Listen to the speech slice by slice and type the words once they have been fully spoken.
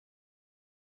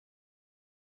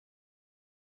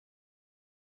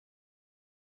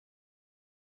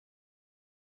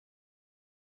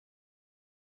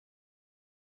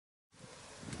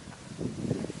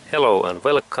Hello and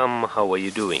welcome, how are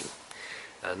you doing?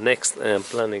 Next I am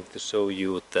planning to show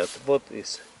you that what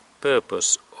is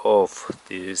purpose of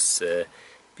this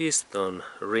piston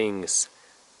rings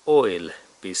oil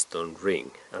piston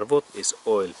ring and what is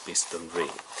oil piston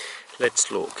ring.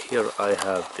 Let's look. Here I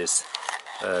have this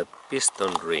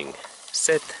piston ring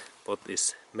set what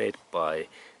is made by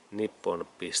Nippon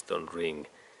Piston Ring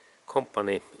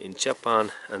company in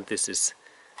Japan, and this is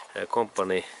a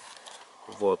company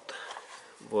what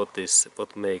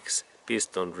makes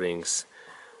piston rings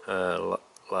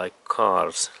like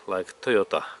cars, like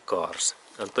Toyota cars,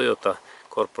 and Toyota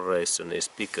Corporation is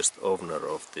biggest owner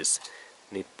of this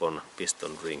Nippon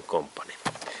Piston Ring company.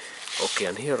 Okay,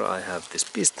 and here I have these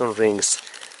piston rings,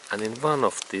 and in one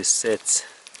of these sets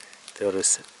there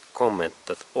is comment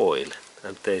that oil,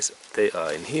 and they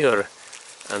are in here,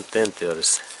 and then there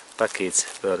is package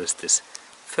where is this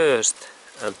first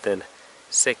and then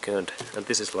second, and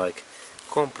this is like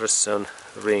compression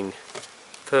ring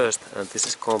first, and this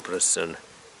is compression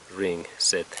ring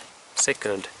set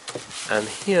second, and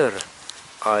here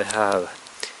I have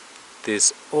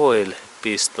this oil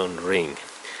piston ring,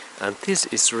 and this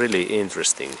is really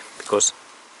interesting because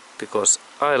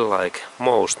I like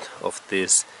most of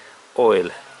these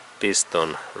oil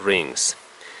piston rings.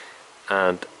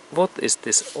 And what is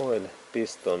this oil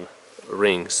piston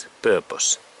rings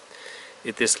purpose?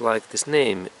 It is like this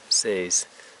name says,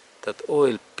 that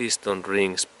oil piston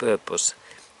rings purpose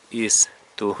is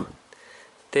to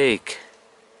take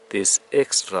this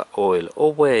extra oil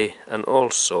away, and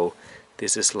also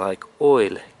this is like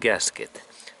oil gasket,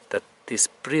 that this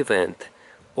prevent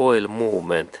oil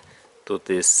movement to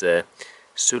this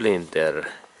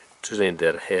cylinder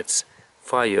heads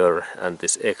fire and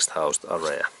this exhaust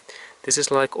area. This is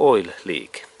like oil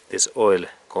leak, this oil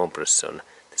compression,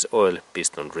 this oil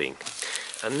piston ring.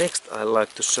 And next I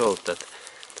like to show that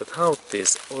how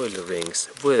these oil rings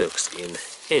works in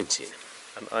engine,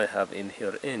 and I have in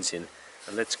here engine,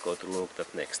 and let's go to look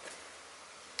that next.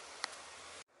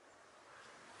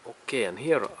 Okay, and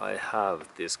here I have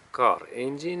this car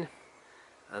engine,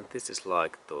 and this is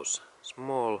like those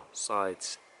small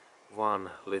size 1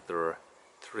 liter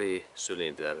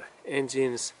 3-cylinder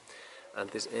engines, and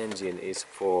this engine is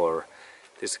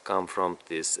this come from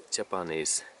this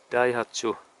Japanese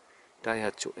Daihatsu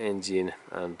engine,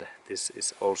 and this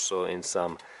is also in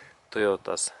some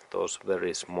Toyotas, those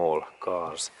very small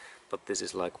cars, but this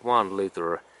is like 1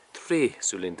 liter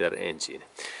 3-cylinder engine.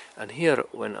 And here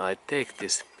when I take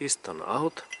this piston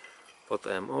out, what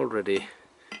I am already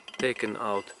taken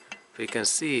out, we can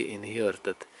see in here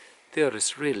that there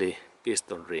is really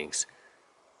piston rings.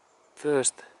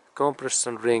 First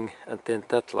compression ring, and then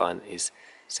that line is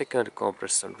second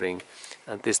compression ring,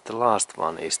 and this the last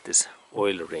one is this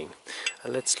oil ring.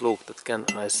 And let's look that can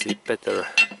I see better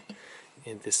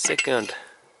in the second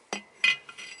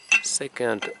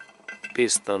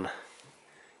piston.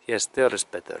 Yes, there is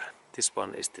better. This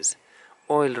one is this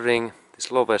oil ring,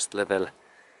 this lowest level,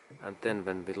 and then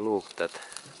when we look at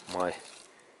my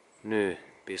new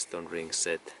piston ring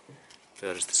set,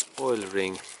 there is this oil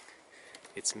ring.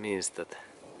 It means that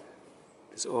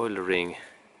this oil ring,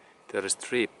 there is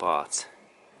 3 parts.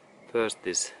 First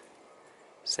this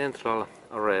central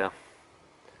area,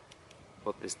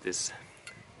 what is this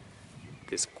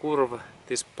curve,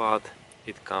 this part,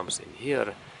 it comes in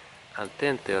here, and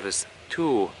then there is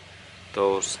 2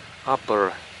 those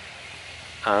upper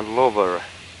and lower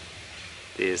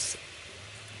these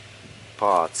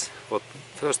parts. What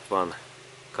first one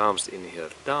comes in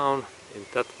here down, in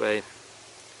that way,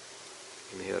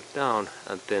 in here down,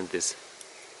 and then this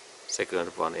second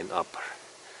one in upper.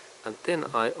 And then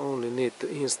I only need to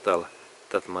install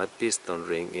that my piston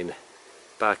ring in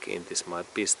back in this my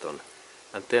piston,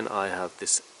 and then I have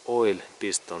this oil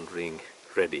piston ring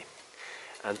ready.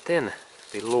 And then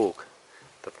we look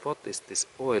that what is this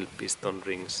oil piston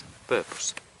ring's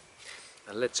purpose.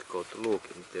 And let's go to look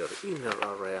in their inner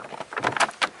area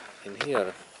in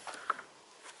here,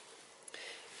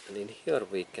 and in here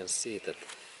we can see that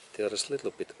there is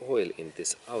little bit oil in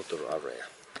this outer area,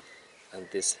 and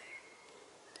this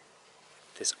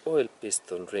oil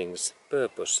piston ring's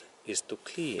purpose is to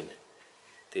clean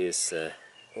this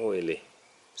oily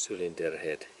cylinder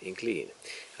head in clean.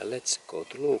 And let's go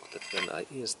to look that when I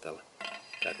install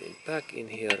that in back in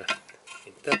here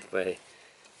in that way,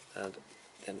 and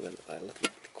then when I little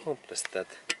bit compress that,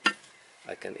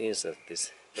 I can insert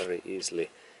this very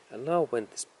easily. And now when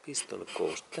this piston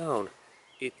goes down,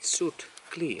 it should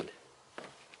clean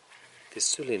this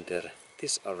cylinder,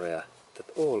 this area, that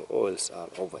all oils are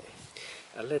away.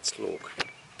 And let's look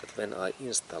that when I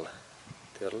install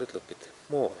there a little bit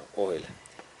more oil,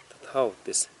 that how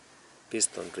this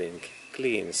piston ring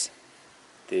cleans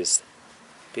this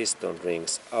piston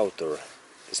ring's outer,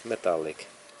 this metallic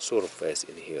surface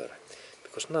in here.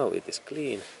 Because now it is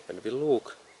clean when we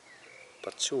look,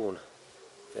 but soon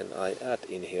when I add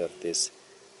in here this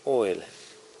oil,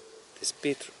 this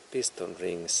piston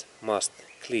rings must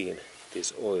clean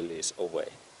these oilies away.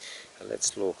 And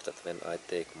let's look that when I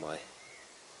take my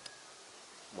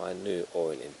new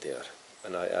oil in there,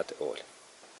 when I add oil.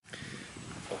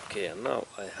 Okay, and now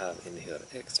I have in here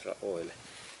extra oil,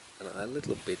 and I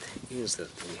little bit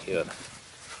insert in here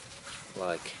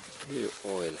like new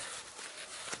oil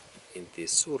in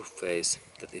this surface,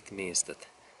 that it means that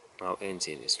now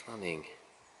engine is running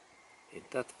in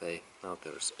that way. Now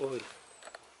there is oil.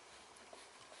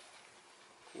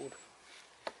 Good.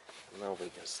 And now we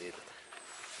can see that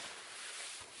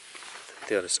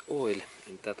there is oil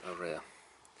in that area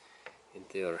in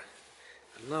there.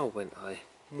 And now when I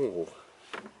move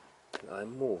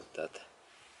that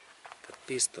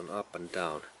piston up and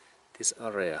down, this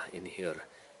area in here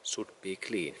should be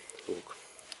clean. Look,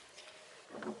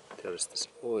 there is this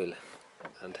oil,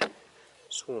 and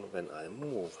soon when I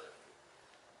move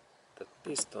that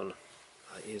piston,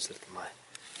 I insert my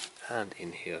hand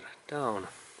in here down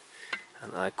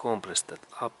and I compress that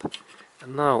up.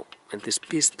 And now when this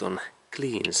piston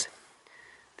cleans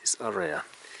this area,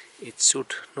 it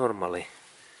should normally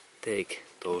take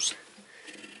those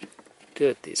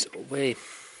dirties away.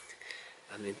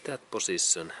 And in that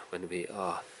position when we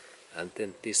are, and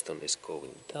then piston is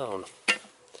going down,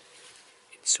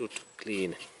 it should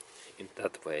clean in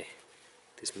that way,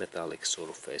 this metallic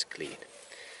surface clean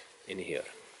in here.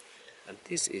 And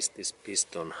this is this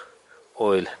piston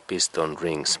oil piston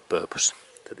rings purpose,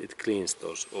 that it cleans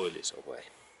those oilies away.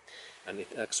 And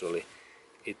it actually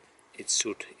it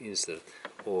should insert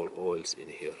all oils in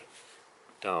here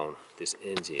down this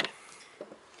engine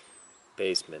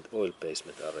basement, oil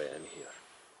basement area in here.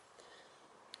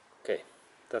 Okay,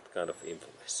 that kind of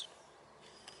information.